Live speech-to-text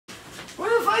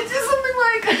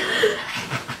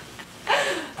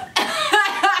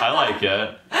I like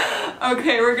it.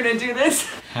 Okay, we're gonna do this.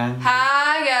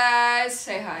 Hi guys,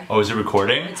 say hi. Oh, is it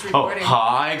recording? It's recording. Oh,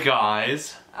 hi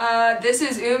guys. This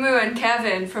is Umu and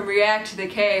Kevin from React to the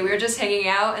K. We were just hanging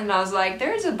out and I was like,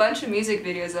 there's a bunch of music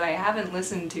videos that I haven't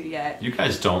listened to yet. You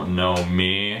guys don't know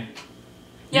me.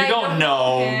 Yeah, you don't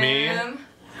know me. him.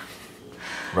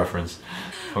 Reference.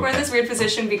 Okay. We're in this weird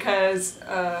position because,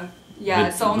 yeah,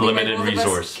 it's the only limited way both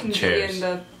resource of us can chairs. be in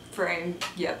the frame.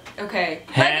 Yep. Okay.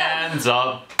 Hands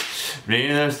up. Put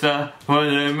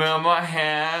my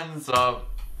hands up.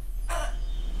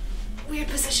 Weird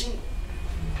position.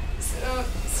 Sit up.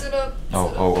 Sit up.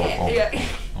 Oh. Yeah.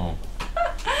 Oh.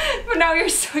 But now you're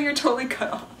totally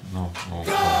cut off. No. Oh.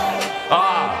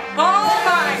 Ah. Oh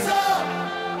my!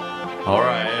 All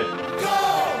right.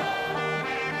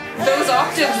 Those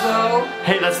octaves though.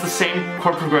 Hey, that's the same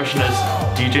chord progression as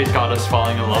DJ's Got Us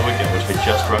Falling in Love Again, which I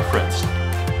just referenced.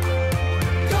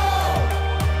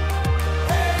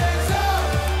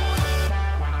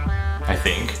 I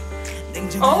think.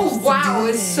 Oh wow,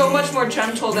 it's so much more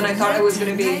gentle than I thought it was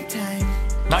gonna be.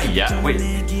 Not yet. Wait.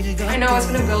 I know it's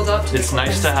gonna build up to It's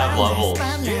nice to have levels.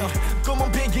 But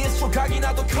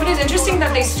it's interesting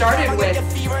that they started with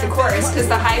the chorus because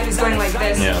the hype is going like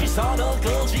this. Yeah.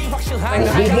 Like the hype.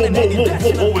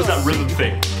 What was that rhythm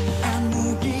thing?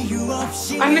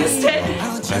 I missed it.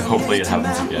 And hopefully it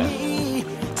happens again.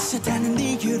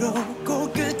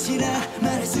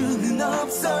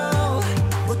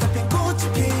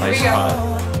 Nice Here we go. cut.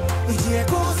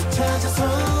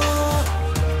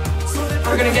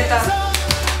 We're gonna get that.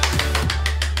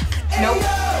 Nope.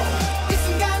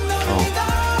 Oh.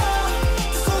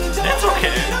 It's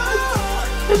okay.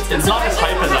 It's not as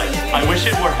hype as I wish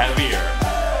it were heavier.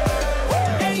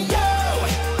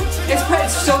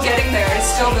 It's still getting there. It's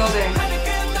still building.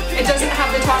 It doesn't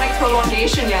have the tonic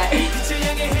prolongation yet.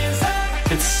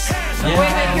 It's yeah.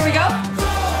 Wait, here we go.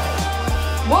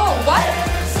 Whoa, what?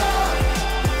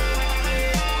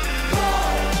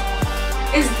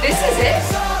 Is it?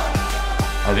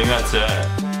 I think that's it.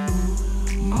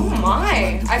 Oh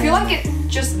my. I feel like it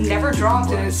just never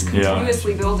dropped and it's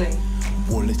continuously building.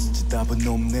 Ooh, I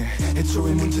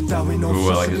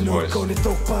like his voice.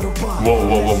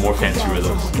 Whoa, more fancy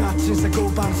rhythms.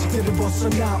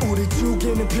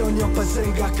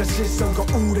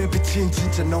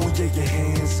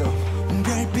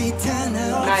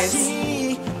 Nice.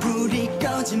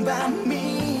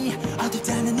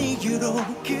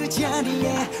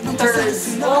 Third.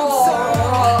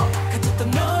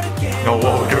 Oh,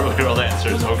 whoa, girl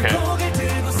dancers, okay.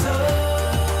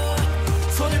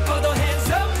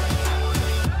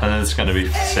 And then it's gonna be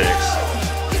 6.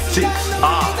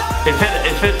 Ah,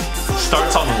 if it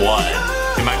starts on 1,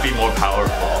 it might be more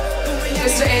powerful.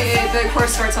 The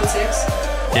chorus starts on 6?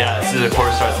 Yeah, the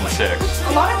chorus starts on 6.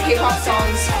 A lot of K-pop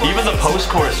songs. Even the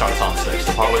post-chorus starts on 6,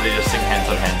 the part where they just sing hands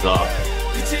up, hands up.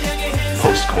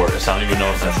 Post-chorus, I don't even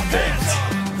know if that's a thing.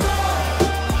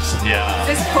 Yeah.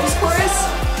 This post-chorus?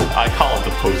 I call it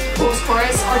the post-chorus.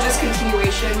 Post-chorus or just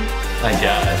continuation? I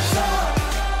guess.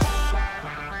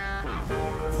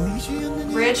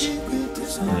 Bridge?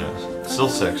 Yes. Still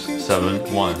 6,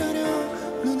 7, 1.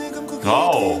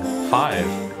 Oh, 5,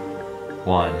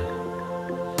 1.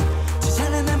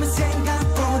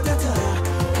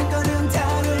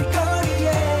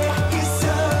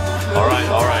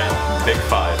 Alright, big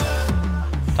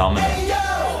 5. Dominant.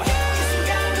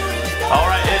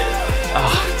 Alright,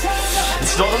 it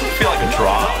still doesn't feel like a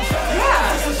drop.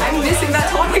 Yeah, I'm missing that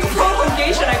tonic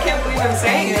prolongation. I can't believe I'm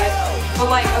saying it. But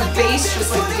like a bass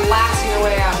just like blasting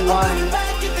away at 1.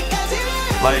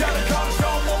 Like,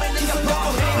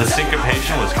 the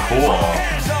syncopation was cool.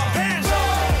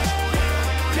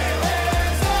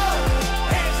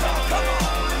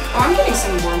 Oh, I'm getting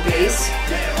some more bass.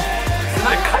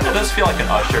 It kind of does feel like an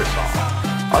Usher song.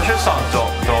 Usher songs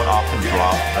don't often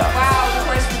drop that. Wow, the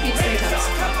chorus repeats 3 times.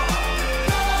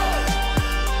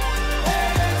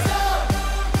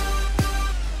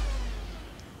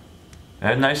 It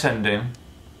had a nice ending.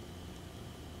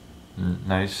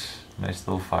 Nice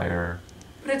little fire.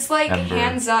 But it's like ember.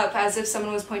 hands up as if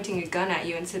someone was pointing a gun at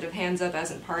you instead of hands up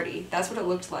as in party. That's what it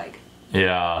looked like.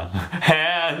 Yeah.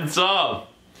 Hands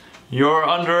up! You're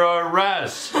under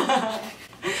arrest!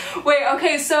 Wait,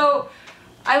 okay, so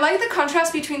I like the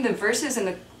contrast between the verses and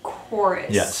the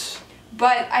chorus. Yes.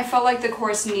 But I felt like the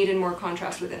chorus needed more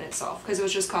contrast within itself because it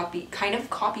was just copy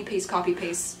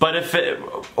paste. But if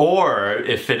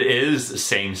it is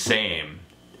same,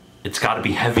 it's got to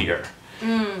be heavier.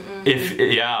 If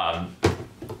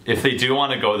they do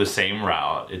want to go the same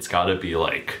route, it's got to be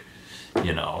like,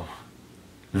 you know,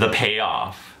 the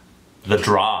payoff, the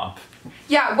drop.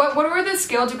 Yeah, what were the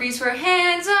scale degrees for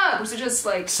hands up? Was it just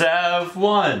like... Sev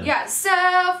 1. Yeah,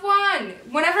 Sev 1.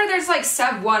 Whenever there's like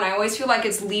Sev 1, I always feel like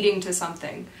it's leading to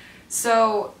something.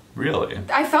 So... Really?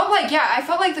 I felt like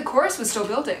the chorus was still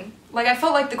building. Like, I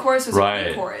felt like the chorus was a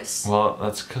pre-chorus. Well,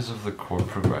 that's because of the chord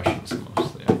progressions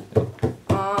mostly, I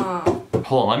think.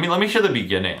 Hold on, let me hear the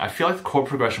beginning. I feel like the chord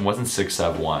progression wasn't 6,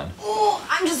 Sev 1. Oh,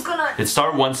 I'm just gonna... It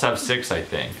started 1, Sev 6, I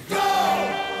think.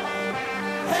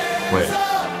 Wait.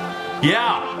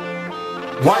 Yeah!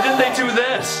 Why did they do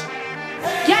this?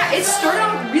 Yeah, it started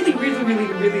off really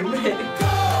lit.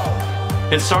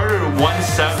 It started 1,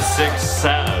 Sev 6,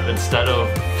 Sev instead of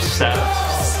Sev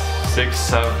 6,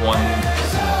 Sev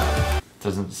 1.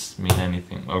 Doesn't mean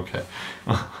anything. Okay.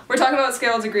 We're talking about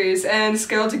scale degrees, and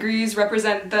scale degrees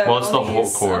represent the well, it's the whole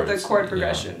chord. Of the chord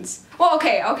progressions. Yeah. Well,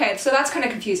 okay, so that's kind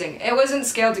of confusing. It wasn't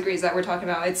scale degrees that we're talking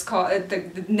about. It's called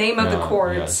the name of the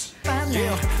chords. Yes.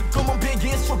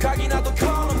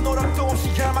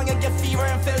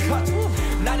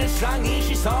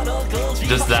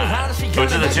 Just that.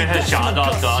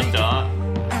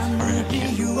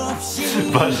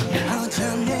 But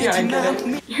yeah, I get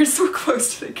it. You're so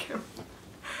close to the camera.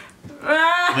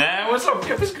 Nah, it was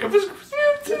okay. It was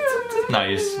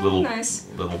nice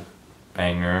little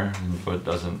banger, but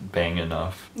doesn't bang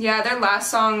enough. Yeah, their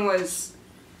last song was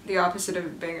the opposite of a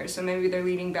banger, so maybe they're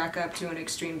leading back up to an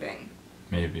extreme bang.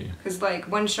 Maybe. Because like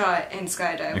One Shot and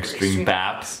Skydive. Extreme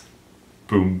BAP.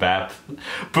 Boom bap.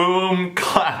 Boom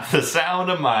clap. The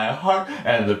sound of my heart,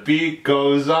 and the beat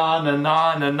goes on and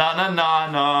on and on and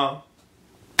on. On.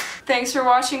 Thanks for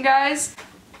watching, guys.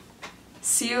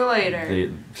 See you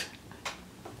later.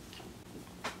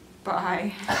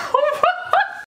 Bye.